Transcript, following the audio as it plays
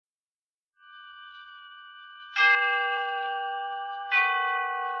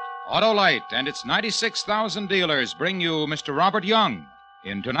Autolite and its 96,000 dealers bring you Mr. Robert Young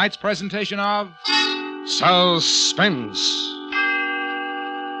in tonight's presentation of Suspense.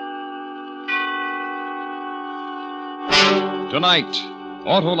 Tonight,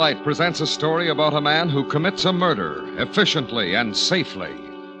 Autolite presents a story about a man who commits a murder efficiently and safely,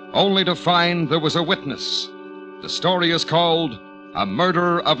 only to find there was a witness. The story is called A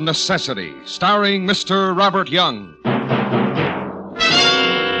Murder of Necessity, starring Mr. Robert Young.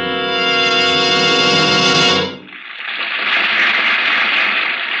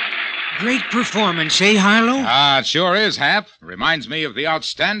 Great performance, eh, Harlow? It sure is, Hap. Reminds me of the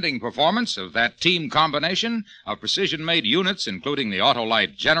outstanding performance of that team combination of precision-made units, including the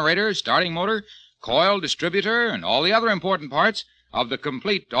Autolite generator, starting motor, coil, distributor, and all the other important parts of the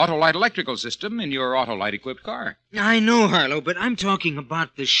complete Autolite electrical system in your Autolite-equipped car. I know, Harlow, but I'm talking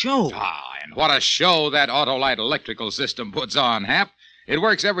about the show. And what a show that Autolite electrical system puts on, Hap. It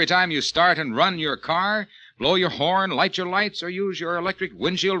works every time you start and run your car, blow your horn, light your lights, or use your electric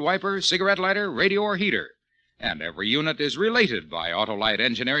windshield wiper, cigarette lighter, radio, or heater. And every unit is related by Autolite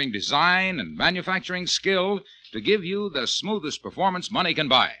engineering design and manufacturing skill to give you the smoothest performance money can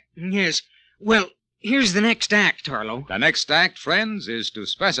buy. Yes. Well, here's the next act, Harlow. The next act, friends, is to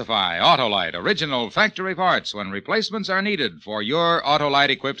specify Autolite original factory parts when replacements are needed for your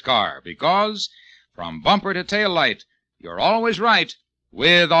Autolite-equipped car, because from bumper to tail light, you're always right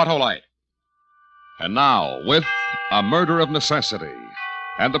with Autolite. And now, with A Murder of Necessity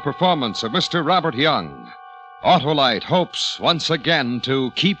and the performance of Mr. Robert Young, Autolite hopes once again to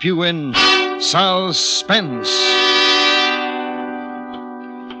keep you in suspense.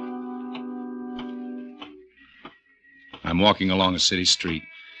 I'm walking along a city street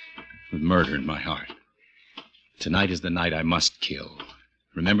with murder in my heart. Tonight is the night I must kill.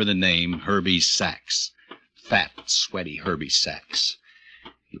 Remember the name, Herbie Sachs. Fat, sweaty Herbie Sachs.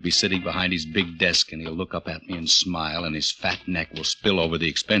 He'll be sitting behind his big desk, and he'll look up at me and smile, and his fat neck will spill over the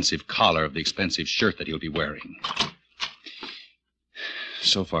expensive collar of the expensive shirt that he'll be wearing.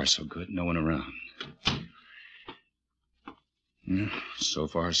 So far, so good. No one around. So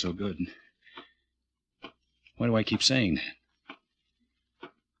far, so good. Why do I keep saying that?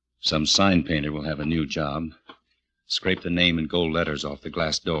 Some sign painter will have a new job. Scrape the name in gold letters off the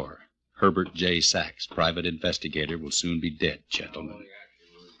glass door. Herbert J. Sachs, private investigator, will soon be dead, gentlemen.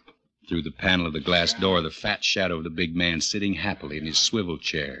 Through the panel of the glass door, the fat shadow of the big man sitting happily in his swivel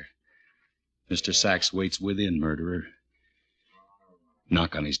chair. Mr. Sachs waits within, murderer.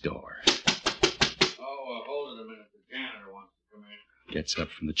 Knock on his door. Hold it a minute. The janitor wants to come in. Gets up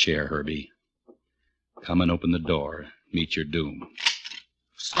from the chair, Herbie. Come and open the door. Meet your doom.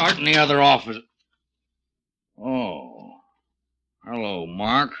 Start in the other office. Oh. Hello,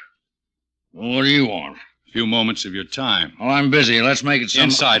 Mark. What do you want? A few moments of your time. Well, I'm busy. Let's make it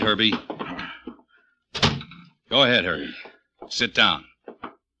Inside, Herbie. Go ahead, Herbie. Sit down.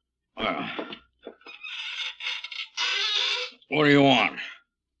 What do you want?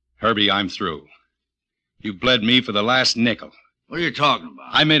 Herbie, I'm through. You've bled me for the last nickel. What are you talking about?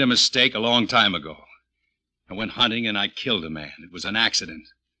 I made a mistake a long time ago. I went hunting and I killed a man. It was an accident.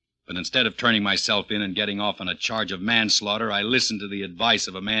 But instead of turning myself in and getting off on a charge of manslaughter, I listened to the advice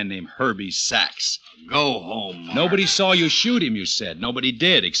of a man named Herbie Sachs. Go home, Mark. Nobody saw you shoot him, you said. Nobody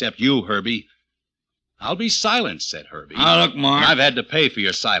did, except you, Herbie. I'll be silent, said Herbie. Now, look, Mark. I've had to pay for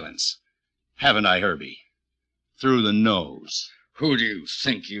your silence. Haven't I, Herbie? Through the nose. Who do you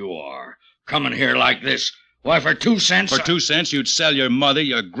think you are? Coming here like this? Why, for 2 cents... For 2 cents, you'd sell your mother,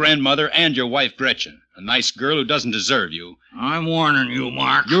 your grandmother, and your wife, Gretchen. A nice girl who doesn't deserve you. I'm warning you,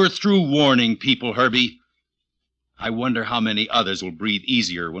 Mark. You're through warning people, Herbie. I wonder how many others will breathe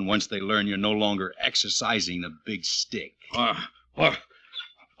easier when once they learn you're no longer exercising the big stick. What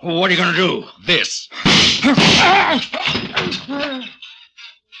are you going to do? This.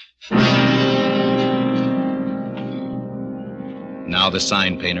 Now the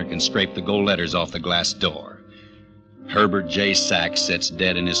sign painter can scrape the gold letters off the glass door. Herbert J. Sachs sits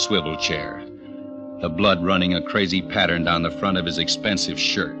dead in his swivel chair, the blood running a crazy pattern down the front of his expensive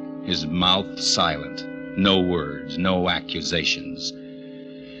shirt, his mouth silent. No words, no accusations.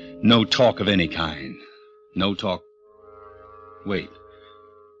 No talk of any kind. No talk... Wait,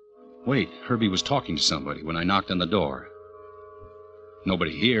 Herbie was talking to somebody when I knocked on the door.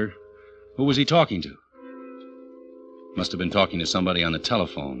 Nobody here. Who was he talking to? Must have been talking to somebody on the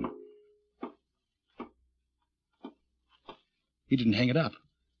telephone. He didn't hang it up.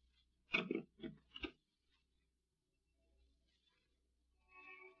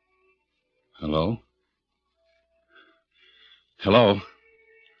 Hello? Hello?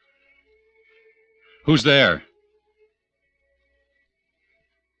 Who's there?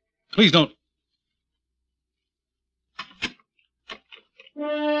 Please don't.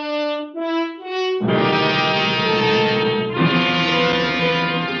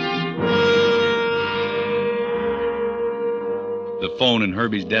 The phone in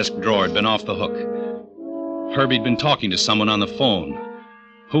Herbie's desk drawer had been off the hook. Herbie'd been talking to someone on the phone.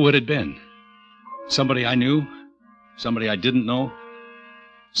 Who would it have been? Somebody I knew? Somebody I didn't know?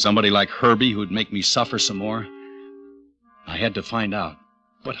 Somebody like Herbie who'd make me suffer some more? I had to find out.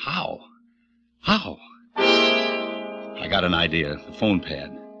 But how? How? I got an idea. The phone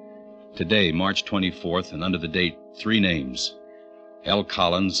pad. Today, March 24th, and under the date, 3 names. L.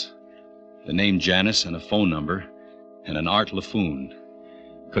 Collins, the name Janice, and a phone number, and an Art Laffoon.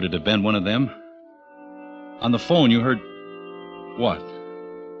 Could it have been one of them? On the phone, you heard... What?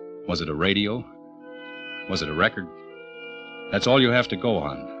 Was it a radio? Was it a record? That's all you have to go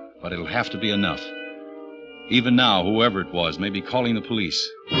on, but it'll have to be enough. Even now, whoever it was may be calling the police.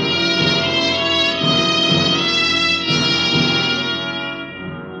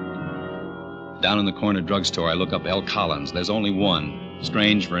 Down in the corner drugstore, I look up L. Collins. There's only one.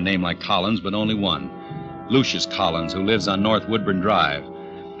 Strange for a name like Collins, but only one. Lucius Collins, who lives on North Woodburn Drive.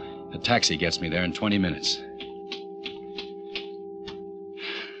 A taxi gets me there in 20 minutes.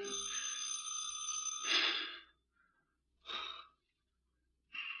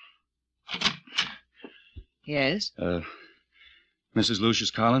 Yes? Mrs.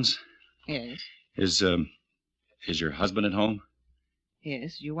 Lucius Collins? Yes. Is your husband at home?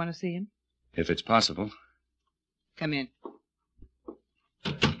 Yes. You want to see him? If it's possible. Come in.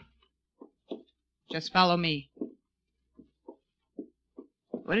 Just follow me.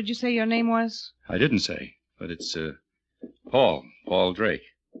 What did you say your name was? I didn't say, but it's, Paul Drake.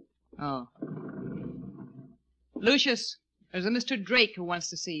 Oh. Lucius, there's a Mr. Drake who wants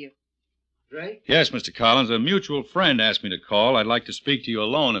to see you. Drake? Yes, Mr. Collins. A mutual friend asked me to call. I'd like to speak to you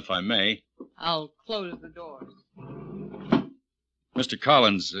alone, if I may. I'll close the doors. Mr.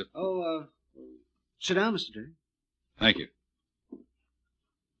 Collins... Sit down, Mr. Drake. Thank you.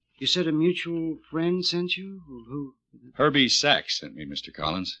 You said a mutual friend sent you? Who? Herbie Sachs sent me, Mr.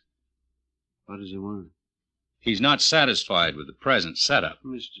 Collins. What does he want? He's not satisfied with the present setup.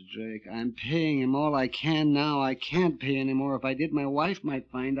 Mr. Drake, I'm paying him all I can now. I can't pay any more. If I did, my wife might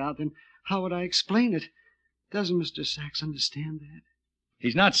find out. Then how would I explain it? Doesn't Mr. Sachs understand that?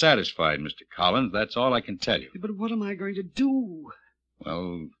 He's not satisfied, Mr. Collins. That's all I can tell you. But what am I going to do?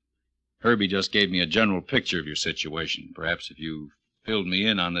 Well, Herbie just gave me a general picture of your situation. Perhaps if you filled me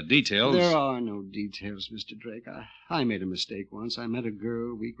in on the details... There are no details, Mr. Drake. I made a mistake once. I met a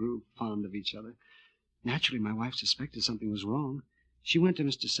girl. We grew fond of each other. Naturally, my wife suspected something was wrong. She went to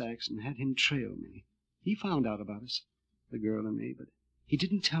Mr. Sachs and had him trail me. He found out about us, the girl and me, but he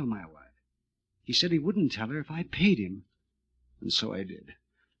didn't tell my wife. He said he wouldn't tell her if I paid him. And so I did.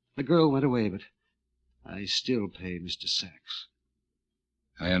 The girl went away, but I still pay Mr. Sachs.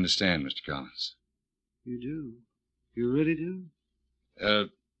 I understand, Mr. Collins. You do? You really do? Have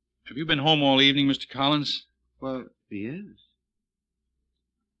you been home all evening, Mr. Collins? Well, yes.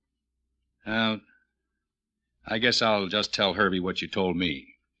 I guess I'll just tell Herbie what you told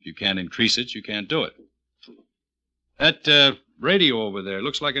me. If you can't increase it, you can't do it. That radio over there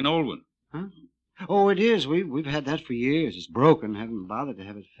looks like an old one. Huh? Oh, it is. We've had that for years. It's broken. Haven't bothered to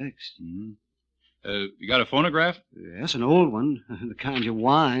have it fixed. Mm-hmm. You got a phonograph? Yes, an old one. The kind you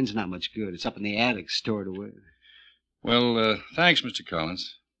wind's not much good. It's up in the attic, stored away. Well, thanks, Mr.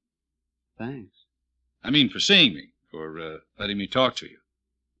 Collins. Thanks. I mean, for seeing me, for letting me talk to you.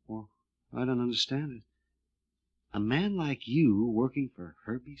 Well, I don't understand it. A man like you working for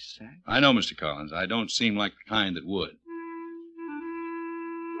Herbie Sachs? I know, Mr. Collins. I don't seem like the kind that would.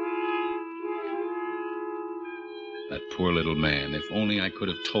 That poor little man. If only I could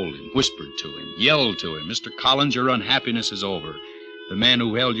have told him, whispered to him, yelled to him, Mr. Collins, your unhappiness is over. The man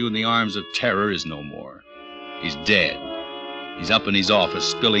who held you in the arms of terror is no more. He's dead. He's up in his office,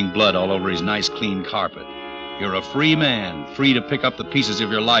 spilling blood all over his nice, clean carpet. You're a free man, free to pick up the pieces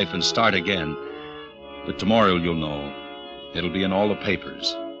of your life and start again. But tomorrow you'll know. It'll be in all the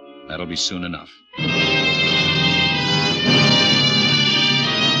papers. That'll be soon enough.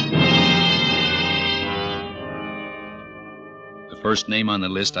 The first name on the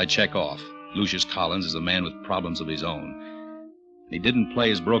list I check off. Lucius Collins is a man with problems of his own. He didn't play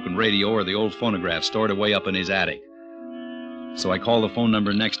his broken radio or the old phonograph stored away up in his attic. So I call the phone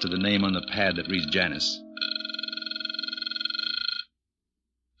number next to the name on the pad that reads Janice.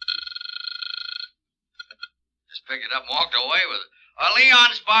 Just picked it up and walked away with it.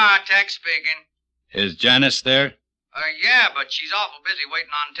 Leon's bar, tech speaking. Is Janice there? Yeah, but she's awful busy waiting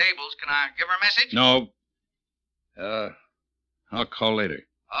on tables. Can I give her a message? No. I'll call later.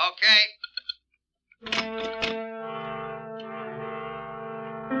 Okay.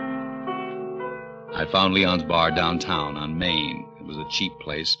 I found Leon's bar downtown on Main. It was a cheap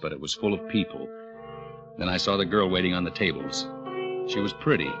place, but it was full of people. Then I saw the girl waiting on the tables. She was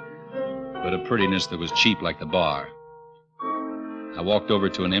pretty, but a prettiness that was cheap like the bar. I walked over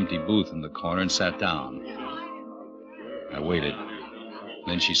to an empty booth in the corner and sat down. I waited.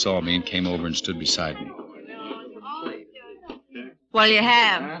 Then she saw me and came over and stood beside me. What'll you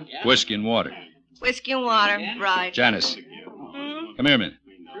have? Whiskey and water. Whiskey and water, right. Janice, come here a minute.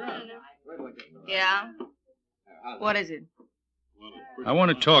 Yeah? What is it? I want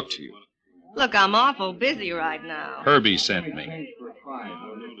to talk to you. Look, I'm awful busy right now. Herbie sent me.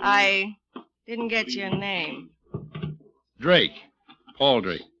 I didn't get your name. Drake. Paul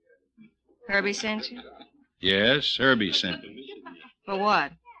Drake. Herbie sent you? Yes, Herbie sent me. For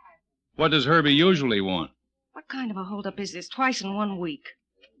what? What does Herbie usually want? What kind of a holdup is this? Twice in 1 week.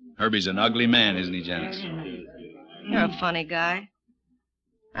 Herbie's an ugly man, isn't he, Janice? You're a funny guy.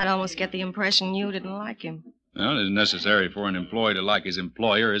 I'd almost get the impression you didn't like him. Well, it isn't necessary for an employee to like his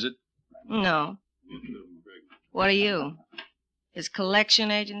employer, is it? No. What are you? His collection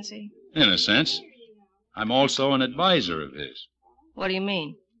agency? In a sense. I'm also an advisor of his. What do you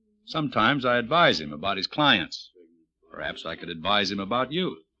mean? Sometimes I advise him about his clients. Perhaps I could advise him about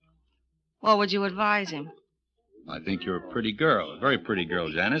you. What would you advise him? I think you're a pretty girl, a very pretty girl,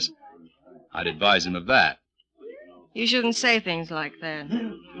 Janice. I'd advise him of that. You shouldn't say things like that.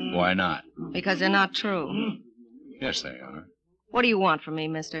 Why not? Because they're not true. Yes, they are. What do you want from me,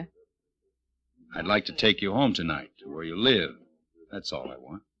 mister? I'd like to take you home tonight, to where you live. That's all I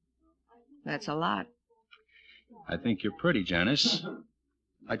want. That's a lot. I think you're pretty, Janice.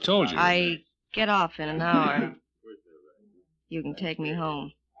 I told you. I get off in an hour. You can take me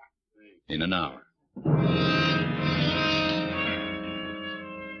home. In an hour.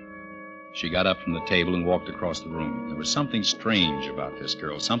 She got up from the table and walked across the room. There was something strange about this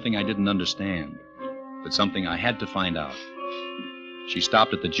girl, something I didn't understand, but something I had to find out. She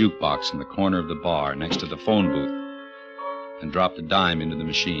stopped at the jukebox in the corner of the bar next to the phone booth and dropped a dime into the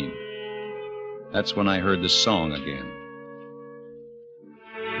machine. That's when I heard the song again.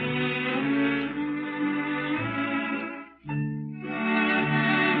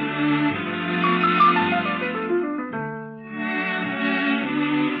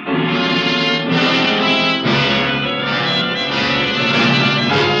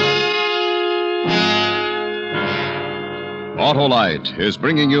 Autolite is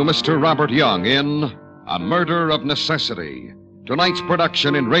bringing you Mr. Robert Young in A Murder of Necessity. Tonight's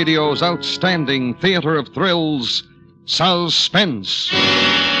production in radio's outstanding theater of thrills, Suspense.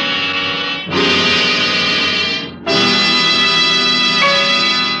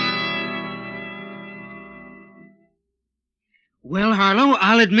 Well, Harlow,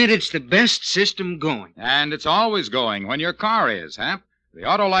 I'll admit it's the best system going. And it's always going when your car is, Hap. The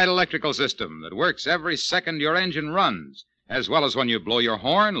Autolite electrical system that works every second your engine runs, as well as when you blow your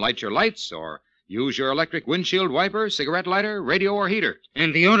horn, light your lights, or use your electric windshield wiper, cigarette lighter, radio, or heater.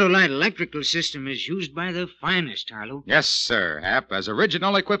 And the Autolite electrical system is used by the finest, Harlow. Yes, sir, Hap, as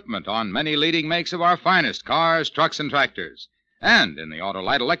original equipment on many leading makes of our finest cars, trucks, and tractors. And in the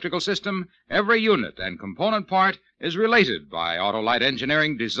Autolite electrical system, every unit and component part is related by Autolite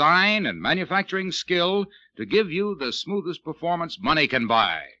engineering design and manufacturing skill to give you the smoothest performance money can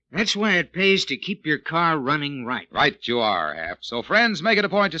buy. That's why it pays to keep your car running right. Right you are, Hap. So, friends, make it a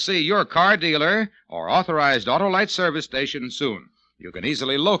point to see your car dealer or authorized Autolite service station soon. You can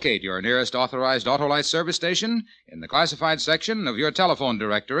easily locate your nearest authorized Autolite service station in the classified section of your telephone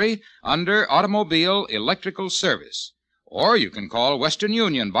directory under Automobile Electrical Service. Or you can call Western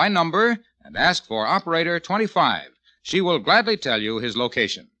Union by number and ask for Operator 25. She will gladly tell you his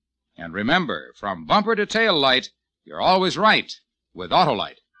location. And remember, from bumper to tail light, you're always right with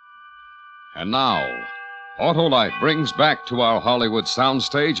Autolite. And now, Autolite brings back to our Hollywood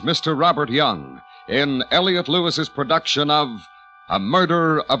soundstage Mr. Robert Young in Elliot Lewis's production of A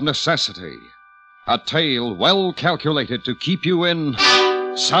Murder of Necessity, a tale well calculated to keep you in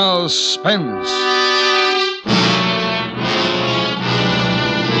suspense.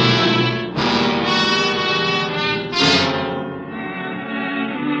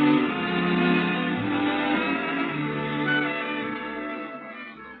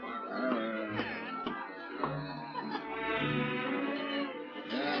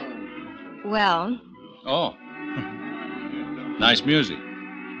 Well, Oh. Nice music.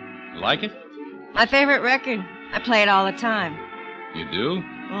 You like it? my favorite record. I play it all the time. You do?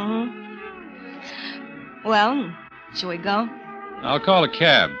 Mm-hmm. Well, shall we go? I'll call a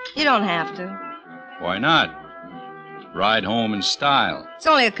cab. You don't have to. Why not? Ride home in style. It's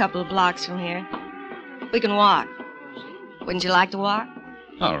only a couple of blocks from here. We can walk. Wouldn't you like to walk?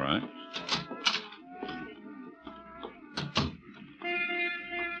 All right.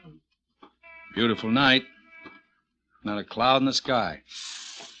 Beautiful night. Not a cloud in the sky.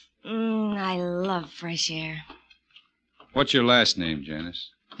 I love fresh air. What's your last name,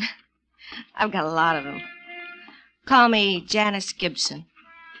 Janice? I've got a lot of them. Call me Janice Gibson.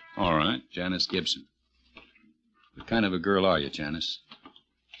 All right, Janice Gibson. What kind of a girl are you, Janice?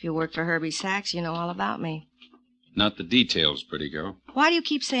 If you work for Herbie Sachs, you know all about me. Not the details, pretty girl. Why do you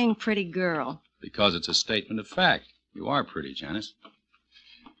keep saying pretty girl? Because it's a statement of fact. You are pretty, Janice.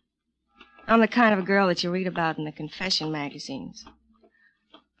 I'm the kind of a girl that you read about in the confession magazines.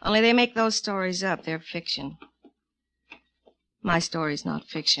 Only they make those stories up. They're fiction. My story's not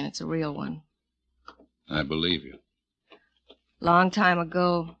fiction. It's a real one. I believe you. Long time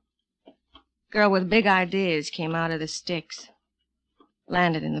ago, a girl with big ideas came out of the sticks.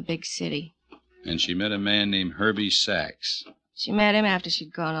 Landed in the big city. And she met a man named Herbie Sachs. She met him after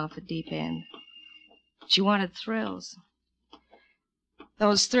she'd gone off the deep end. She wanted thrills.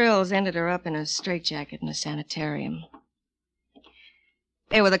 Those thrills ended her up in a straitjacket in a sanitarium.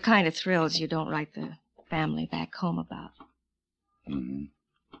 They were the kind of thrills you don't write the family back home about. Mm-hmm.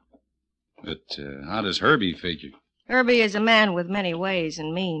 But how does Herbie figure? Herbie is a man with many ways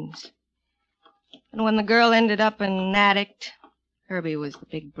and means. And when the girl ended up an addict, Herbie was the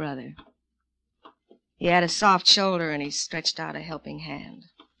big brother. He had a soft shoulder and he stretched out a helping hand.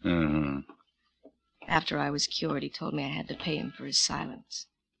 Uh-huh. After I was cured, he told me I had to pay him for his silence.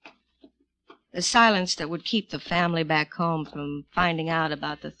 The silence that would keep the family back home from finding out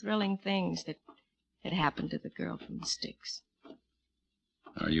about the thrilling things that had happened to the girl from the sticks.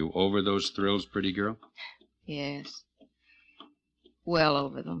 Are you over those thrills, pretty girl? Yes. Well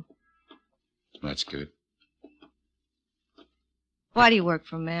over them. That's good. Why do you work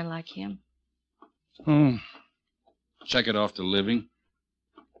for a man like him? Oh, check it off the living.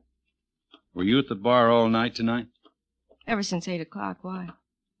 Were you at the bar all night tonight? Ever since 8 o'clock. Why?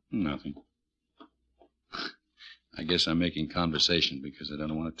 Nothing. I guess I'm making conversation because I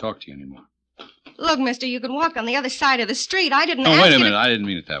don't want to talk to you anymore. Look, mister, you can walk on the other side of the street. I didn't Oh, ask wait a you minute. to... I didn't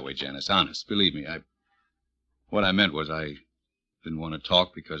mean it that way, Janice. Honest. Believe me. What I meant was I didn't want to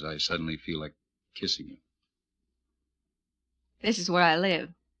talk because I suddenly feel like kissing you. This is where I live.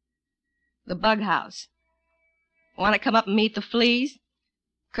 The bug house. Want to come up and meet the fleas?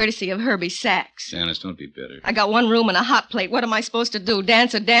 Courtesy of Herbie Sachs. Janice, don't be bitter. I got one room and a hot plate. What am I supposed to do?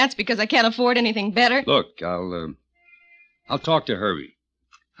 Dance a dance because I can't afford anything better? Look, I'll talk to Herbie.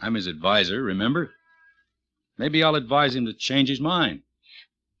 I'm his advisor, remember? Maybe I'll advise him to change his mind.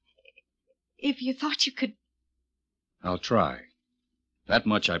 If you thought you could... I'll try. That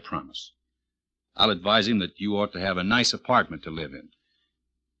much I promise. I'll advise him that you ought to have a nice apartment to live in.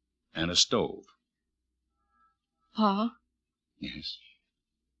 And a stove. Pa? Yes?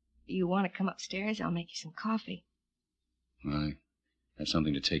 You want to come upstairs? I'll make you some coffee. I have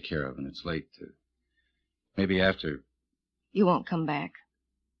something to take care of, and it's late. Maybe after... You won't come back.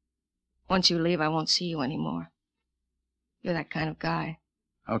 Once you leave, I won't see you anymore. You're that kind of guy.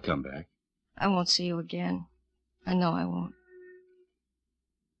 I'll come back. I won't see you again. I know I won't.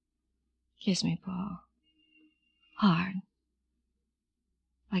 Kiss me, Paul. Hard.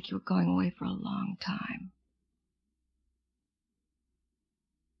 Like you were going away for a long time.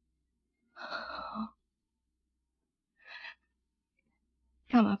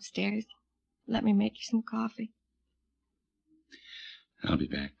 Come upstairs. Let me make you some coffee. I'll be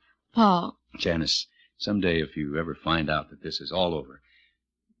back. Paul. Janice, someday if you ever find out that this is all over,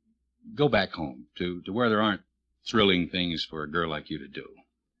 go back home to where there aren't thrilling things for a girl like you to do.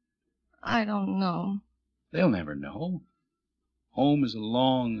 I don't know. They'll never know. Home is a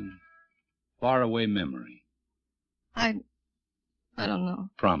long and faraway memory. I don't know.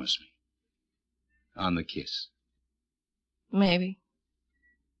 Promise me. On the kiss. Maybe.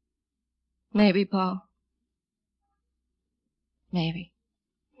 Maybe, Paul. Maybe.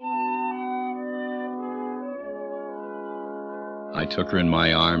 I took her in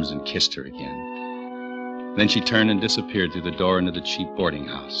my arms and kissed her again. Then she turned and disappeared through the door into the cheap boarding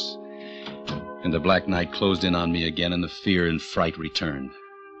house. And the black night closed in on me again, and the fear and fright returned.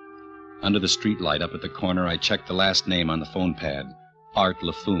 Under the street light up at the corner, I checked the last name on the phone pad, Art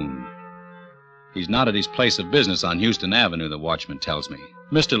LaFoon. He's not at his place of business on Houston Avenue, the watchman tells me.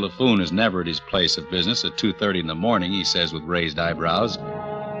 Mr. LaFoon is never at his place of business at 2:30 in the morning, he says with raised eyebrows.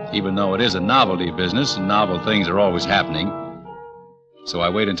 Even though it is a novelty business and novel things are always happening. So I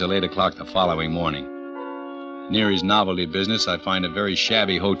wait until 8 o'clock the following morning. Near his novelty business, I find a very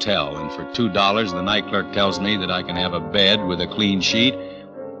shabby hotel, and for $2, the night clerk tells me that I can have a bed with a clean sheet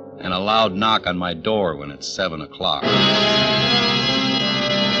and a loud knock on my door when it's 7 o'clock.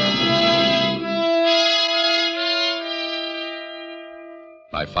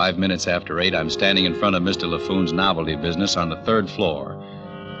 By 5 minutes after 8, I'm standing in front of Mr. LaFoon's novelty business on the 3rd floor.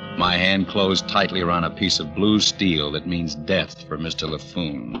 My hand closed tightly around a piece of blue steel that means death for Mr.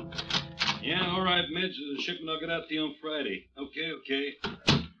 LaFoon. Yeah, all right, Midge. The shipment will get out to you on Friday. Okay.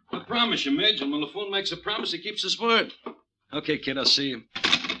 I promise you, Midge, and when LaFoon makes a promise, he keeps his word. Okay, kid, I'll see you.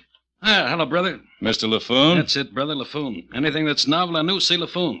 Hello, brother. Mr. LaFoon? That's it, brother, LaFoon. Anything that's novel or new, see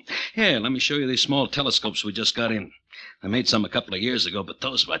LaFoon. Here, let me show you these small telescopes we just got in. I made some a couple of years ago, but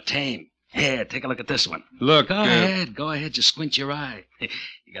those were tame. Here, take a look at this one. Look, Go ahead, just squint your eye. You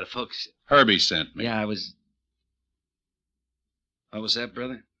gotta focus it. Herbie sent me. Yeah, What was that,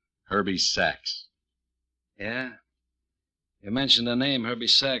 brother? Herbie Sachs. Yeah? You mentioned the name, Herbie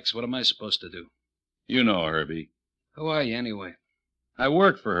Sachs. What am I supposed to do? You know Herbie. Who are you, anyway? I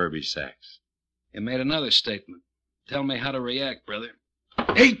work for Herbie Sachs. You made another statement. Tell me how to react, brother.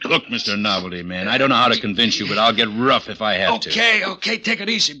 Hey, look, Mr. Novelty Man, I don't know how to convince you, but I'll get rough if I have to. Okay, take it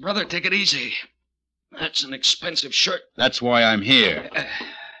easy, brother, take it easy. That's an expensive shirt. That's why I'm here.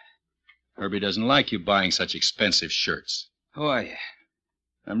 Herbie doesn't like you buying such expensive shirts. Who are you?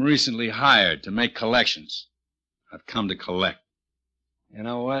 I'm recently hired to make collections. I've come to collect. You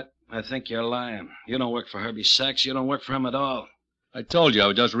know what? I think you're lying. You don't work for Herbie Sachs. You don't work for him at all. I told you I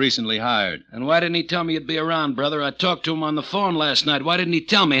was just recently hired. And why didn't he tell me you'd be around, brother? I talked to him on the phone last night. Why didn't he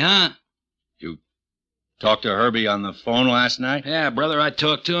tell me, huh? You talked to Herbie on the phone last night? Yeah, brother, I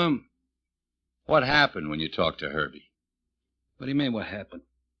talked to him. What happened when you talked to Herbie? What do you mean, what happened?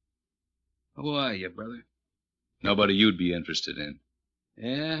 Who are you, brother? Nobody you'd be interested in.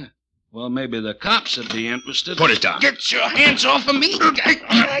 Yeah? Well, maybe the cops would be interested. Put it down. Get your hands off of me!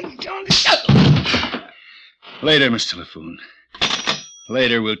 Later, Mr. LaFoon.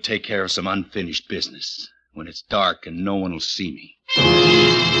 Later, we'll take care of some unfinished business when it's dark and no one will see me.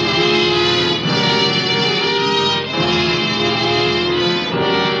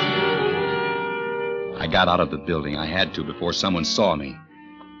 I got out of the building. I had to before someone saw me.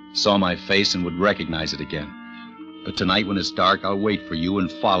 Saw my face and would recognize it again. But tonight, when it's dark, I'll wait for you and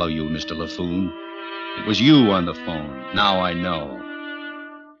follow you, Mr. LaFoon. It was you on the phone. Now I know.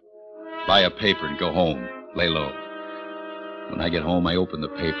 Buy a paper and go home. Lay low. When I get home, I open the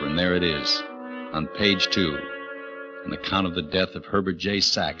paper, and there it is, on page 2, an account of the death of Herbert J.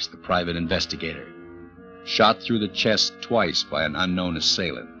 Sachs, the private investigator, shot through the chest twice by an unknown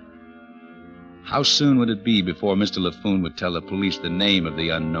assailant. How soon would it be before Mr. LaFoon would tell the police the name of the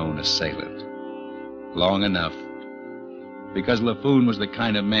unknown assailant? Long enough, because LaFoon was the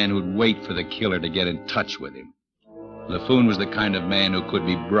kind of man who'd wait for the killer to get in touch with him. LaFoon was the kind of man who could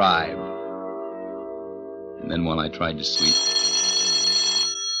be bribed. And then while I tried to sleep...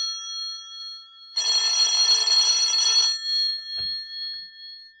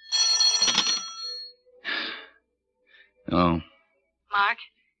 Oh. Mark,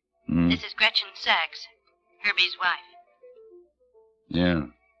 this is Gretchen Sachs, Herbie's wife. Yeah.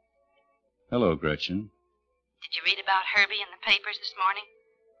 Hello, Gretchen. Did you read about Herbie in the papers this morning?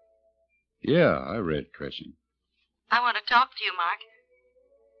 Yeah, I read, Gretchen. I want to talk to you, Mark.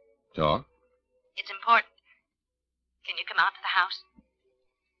 Talk? It's important. Can you come out to the house?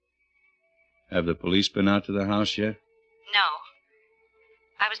 Have the police been out to the house yet? No.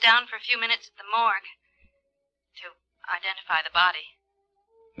 I was down for a few minutes at the morgue to identify the body.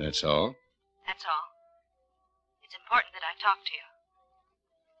 That's all? That's all. It's important that I talk to you.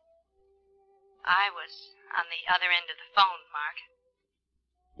 I was on the other end of the phone, Mark.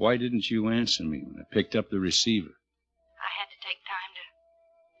 Why didn't you answer me when I picked up the receiver? I had to take time to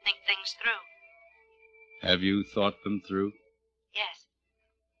think things through. Have you thought them through? Yes.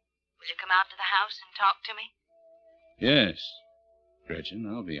 Will you come out to the house and talk to me? Yes, Gretchen,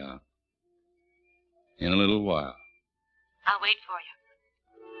 I'll be out. In a little while. I'll wait for you.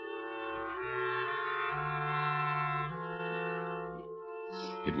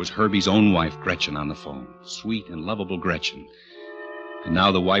 It was Herbie's own wife, Gretchen, on the phone. Sweet and lovable Gretchen. And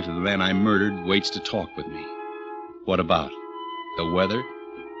now the wife of the man I murdered waits to talk with me. What about? The weather?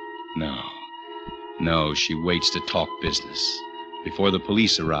 No, she waits to talk business. Before the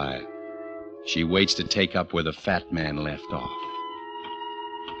police arrive, she waits to take up where the fat man left off.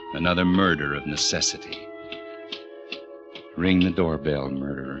 Another murder of necessity. Ring the doorbell,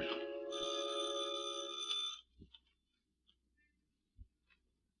 murderer.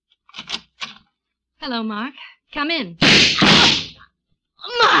 Hello, Mark. Come in.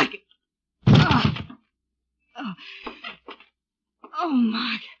 Mark! Oh,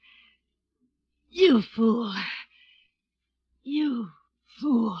 Mark. You fool. You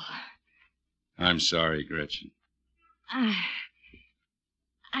fool. I'm sorry, Gretchen. I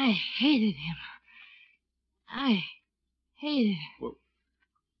hated him. I hated him.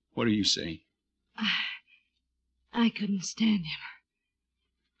 What are you saying? I couldn't stand him.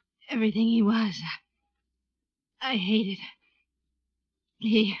 Everything he was, I hated.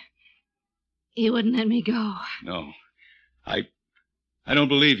 He wouldn't let me go. No. I don't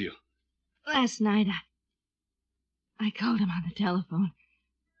believe you. Last night, I called him on the telephone.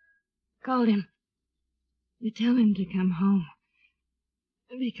 Called him to tell him to come home.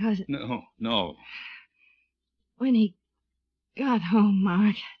 Because... No. When he got home,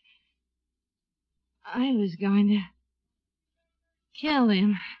 Mark, I was going to kill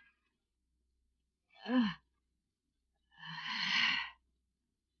him.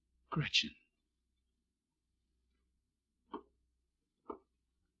 Gretchen.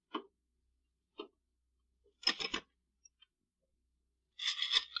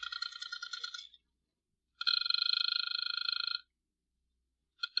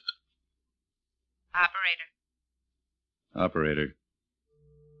 Operator.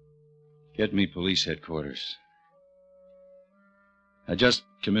 Get me police headquarters. I just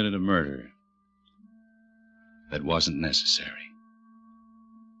committed a murder that wasn't necessary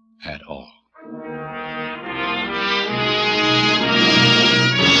at all.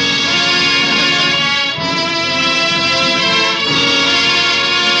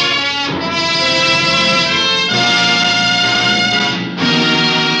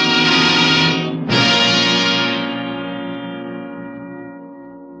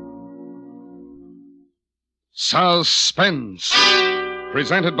 Suspense.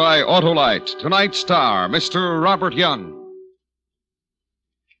 Presented by Autolite. Tonight's star, Mr. Robert Young.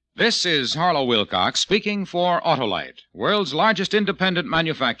 This is Harlow Wilcox speaking for Autolite, world's largest independent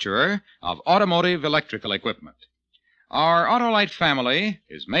manufacturer of automotive electrical equipment. Our Autolite family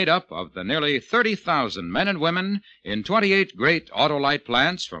is made up of the nearly 30,000 men and women in 28 great Autolite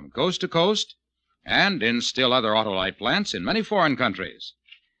plants from coast to coast and in still other Autolite plants in many foreign countries.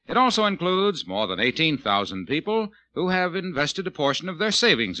 It also includes more than 18,000 people who have invested a portion of their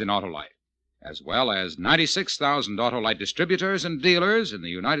savings in Autolite, as well as 96,000 Autolite distributors and dealers in the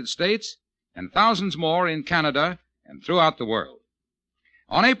United States and thousands more in Canada and throughout the world.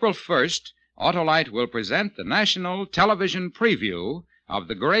 On April 1st, Autolite will present the national television preview of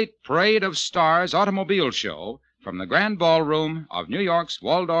the great Parade of Stars automobile show from the Grand Ballroom of New York's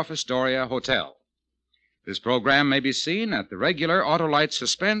Waldorf Astoria Hotel. This program may be seen at the regular Autolite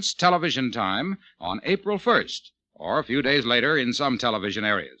Suspense television time on April 1st, or a few days later in some television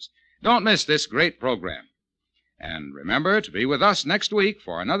areas. Don't miss this great program. And remember to be with us next week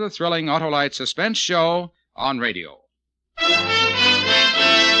for another thrilling Autolite Suspense show on radio.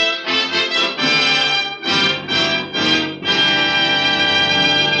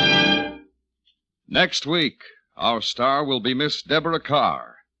 Next week, our star will be Miss Deborah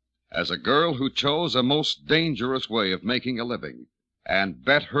Carr, as a girl who chose a most dangerous way of making a living and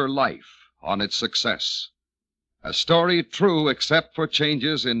bet her life on its success. A story true except for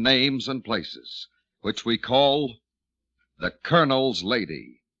changes in names and places, which we call The Colonel's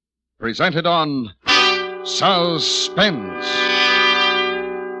Lady. Presented on Suspense.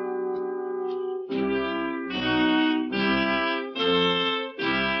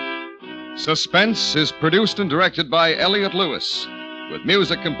 Suspense is produced and directed by Elliott Lewis, with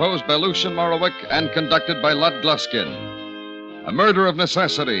music composed by Lucien Morawick and conducted by Lud Gluskin. A Murder of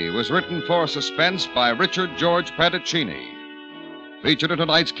Necessity was written for Suspense by Richard-George Pedicini. Featured in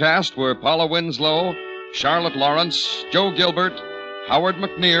tonight's cast were Paula Winslow, Charlotte Lawrence, Joe Gilbert, Howard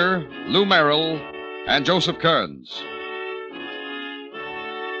McNear, Lou Merrill, and Joseph Kearns.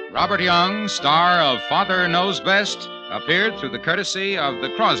 Robert Young, star of Father Knows Best, appeared through the courtesy of the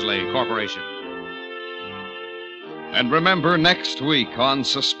Crosley Corporation. And remember, next week on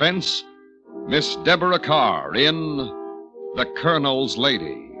Suspense, Miss Deborah Carr in The Colonel's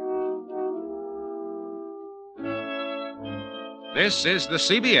Lady. This is the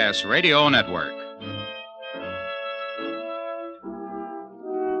CBS Radio Network.